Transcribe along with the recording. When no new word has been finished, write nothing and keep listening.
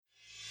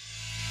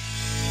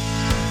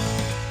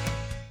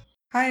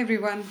Hi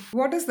everyone.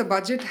 What does the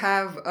budget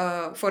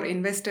have for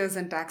investors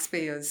and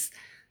taxpayers?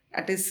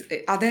 That is,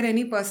 are there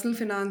any personal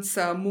finance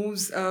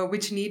moves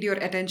which need your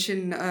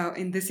attention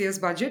in this year's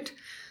budget?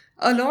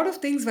 A lot of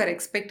things were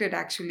expected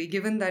actually,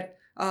 given that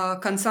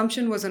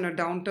consumption was on a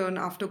downturn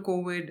after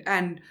COVID,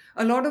 and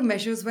a lot of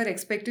measures were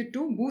expected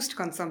to boost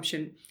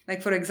consumption.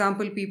 Like, for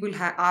example, people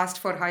asked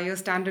for higher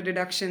standard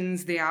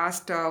deductions, they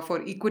asked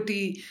for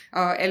equity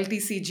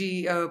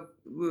LTCG.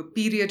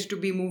 Period to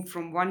be moved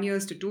from 1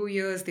 years to 2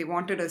 years. They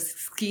wanted a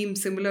scheme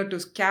similar to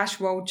cash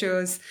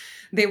vouchers.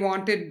 They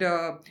wanted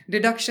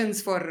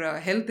deductions for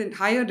health and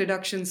higher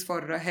deductions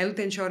for health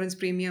insurance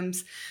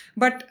premiums,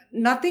 but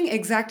nothing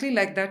exactly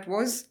like that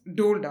was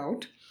doled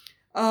out.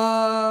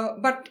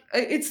 But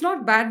it's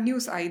not bad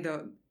news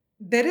either.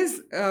 There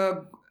is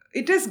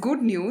it is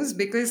good news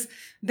because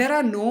there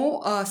are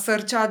no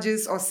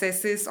surcharges or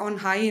cesses on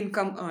high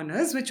income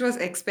earners, which was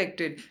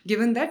expected.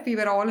 Given that we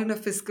were all in a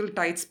fiscal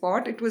tight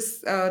spot, it was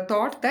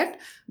thought that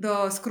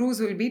the screws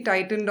will be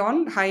tightened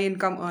on high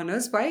income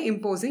earners by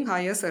imposing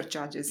higher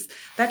surcharges.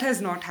 That has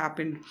not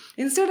happened.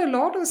 Instead, a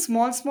lot of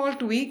small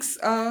tweaks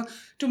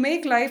to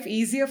make life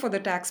easier for the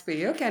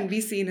taxpayer can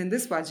be seen in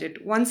this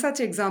budget. One such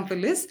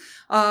example is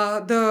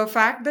the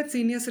fact that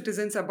senior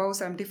citizens above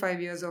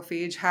 75 years of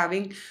age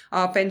having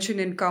pension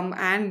income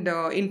and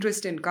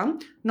interest income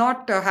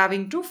not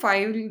having to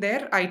file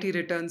their IT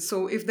returns.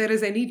 So if there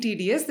is any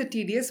TDS, the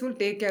TDS will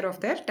take care of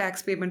their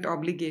tax payment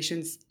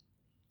obligations.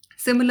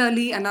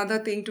 Similarly, another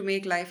thing to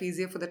make life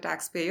easier for the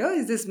taxpayer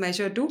is this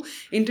measure to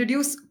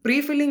introduce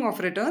pre-filling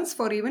of returns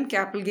for even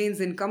capital gains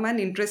income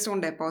and interest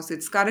on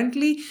deposits.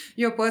 Currently,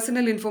 your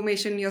personal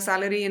information, your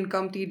salary,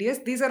 income,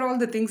 TDS, these are all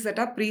the things that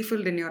are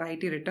pre-filled in your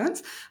IT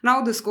returns.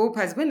 Now the scope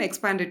has been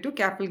expanded to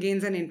capital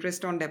gains and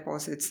interest on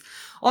deposits.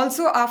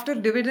 Also, after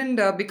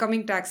dividend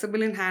becoming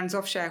taxable in hands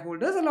of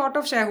shareholders, a lot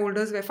of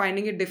shareholders were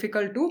finding it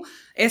difficult to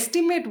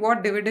estimate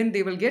what dividend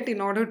they will get in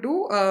order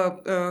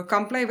to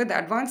comply with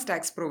advanced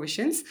tax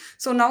provisions.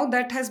 So now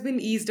that has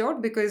been eased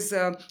out because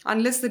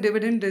unless the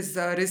dividend is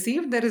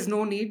received, there is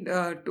no need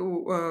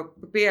to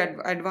pay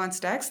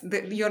advance tax.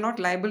 You're not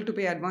liable to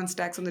pay advance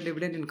tax on the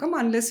dividend income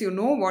unless you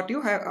know what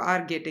you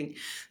are getting.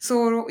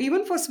 So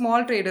even for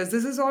small traders,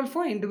 this is all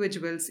for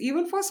individuals.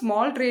 Even for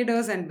small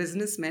traders and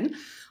businessmen,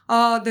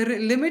 the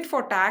limit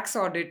for tax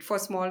audit for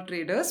small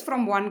traders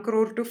from 1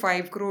 crore to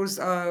 5 crores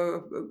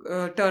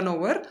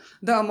turnover,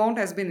 the amount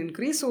has been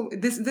increased. So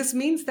this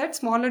means that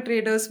smaller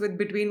traders with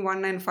between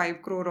 1 and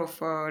 5 crore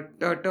of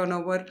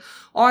turnover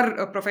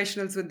or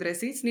professionals with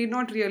receipts need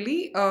not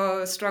really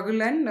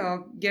struggle and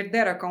get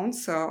their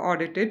accounts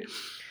audited.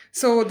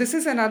 So this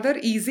is another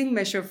easing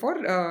measure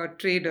for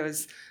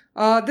traders.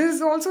 This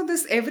is also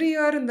this every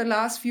year in the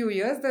last few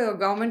years, the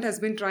government has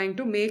been trying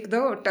to make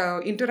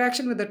the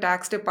interaction with the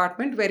tax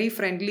department very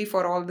friendly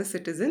for all the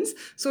citizens.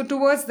 So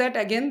towards that,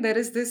 again, there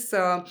is this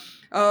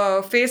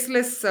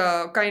faceless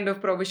kind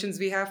of provisions.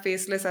 We have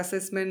faceless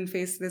assessment,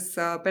 faceless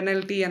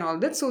penalty and all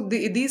that. So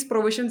these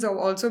provisions have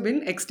also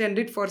been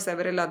extended for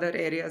several other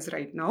areas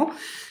right now.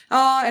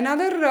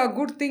 Another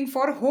good thing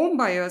for home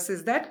buyers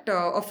is that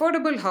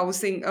affordable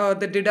housing,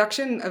 the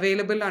deduction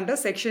available under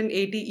Section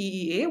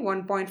 80 EEA,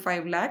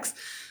 1.5 lakhs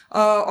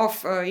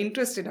of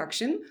interest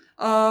deduction.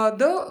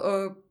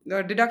 The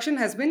deduction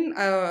has been,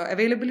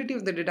 availability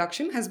of the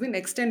deduction has been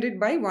extended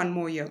by 1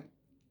 more year.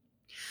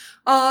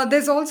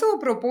 There's also a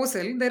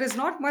proposal. There is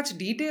not much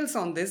details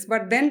on this,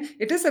 but then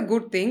it is a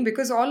good thing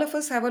because all of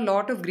us have a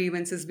lot of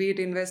grievances, be it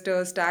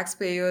investors,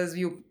 taxpayers,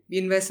 you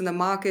invest in the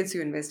markets,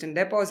 you invest in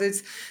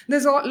deposits.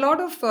 There's a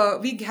lot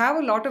of, we have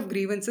a lot of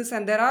grievances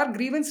and there are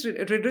grievance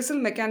redressal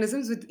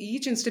mechanisms with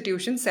each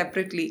institution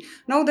separately.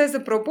 Now there's a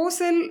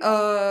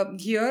proposal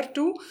here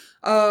to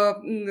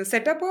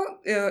set up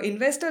a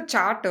investor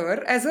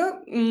charter as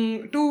a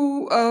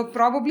to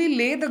probably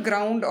lay the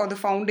ground or the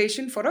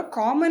foundation for a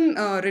common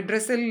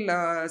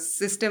redressal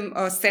system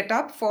set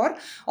up for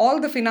all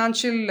the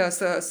financial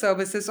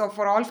services or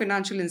for all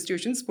financial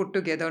institutions put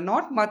together.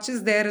 Not much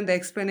is there in the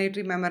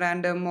explanatory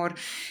memorandum or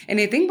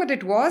anything, but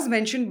it was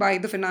mentioned by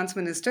the finance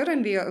minister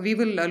and we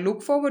will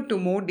look forward to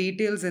more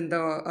details in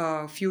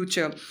the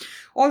future.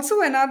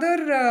 Also,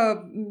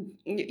 another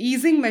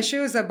easing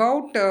measures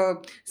about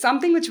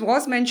something which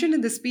was mentioned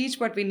in the speech,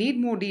 but we need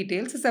more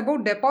details, is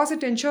about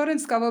deposit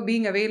insurance cover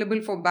being available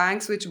for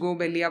banks which go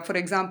belly up. For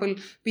example,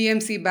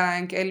 PMC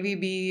Bank,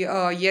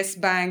 LVB, Yes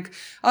Bank.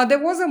 There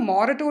was a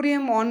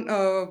moratorium on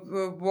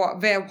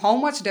where how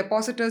much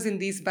depositors in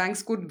these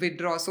banks could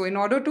withdraw. So, in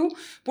order to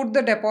put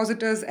the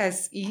depositors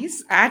at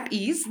ease,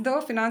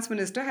 the finance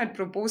minister had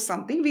proposed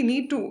something. We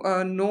need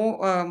to know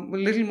a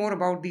little more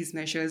about these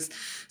measures.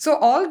 So,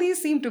 all these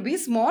seem to be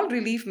small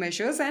relief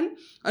measures and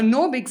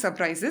no big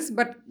surprises.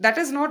 But that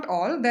is not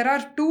all. There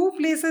are two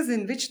places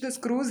in which the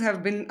screws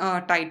have been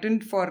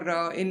tightened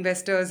for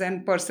investors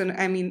and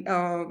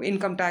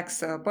income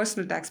tax,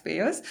 personal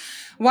taxpayers.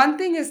 One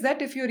thing is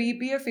that if your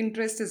EPF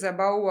interest is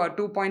above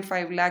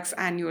 2.5 lakhs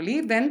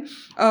annually, then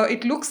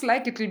it looks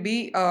like it will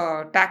be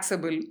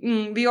taxable.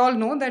 We all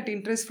know that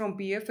interest from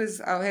PF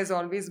has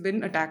always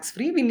been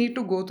tax-free. We need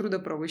to go through the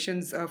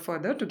provisions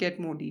further to get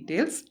more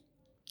details.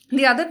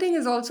 The other thing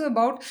is also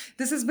about,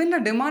 this has been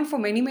a demand for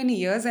many, many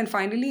years, and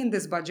finally in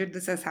this budget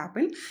this has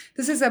happened.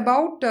 This is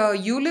about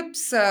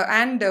ULIPs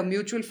and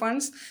mutual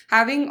funds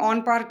having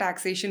on-par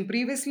taxation.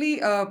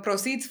 Previously,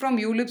 proceeds from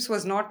ULIPs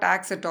was not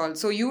taxed at all.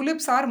 So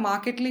ULIPs are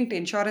market-linked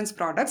insurance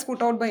products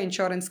put out by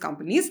insurance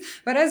companies,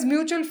 whereas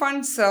mutual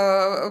funds,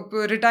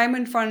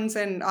 retirement funds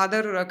and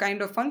other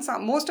kind of funds,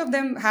 most of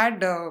them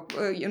had,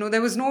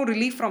 there was no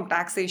relief from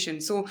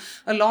taxation. So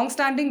a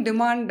long-standing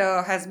demand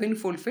has been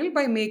fulfilled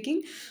by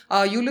making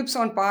ULIPs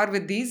on par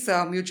with these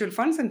mutual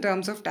funds in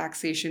terms of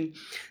taxation.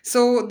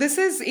 So this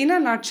is in a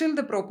nutshell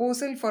the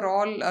proposal for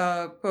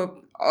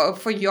all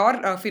for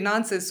your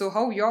finances. So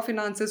how your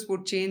finances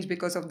would change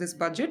because of this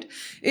budget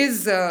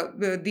is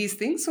these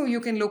things. So you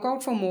can look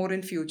out for more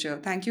in future.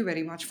 Thank you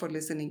very much for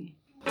listening.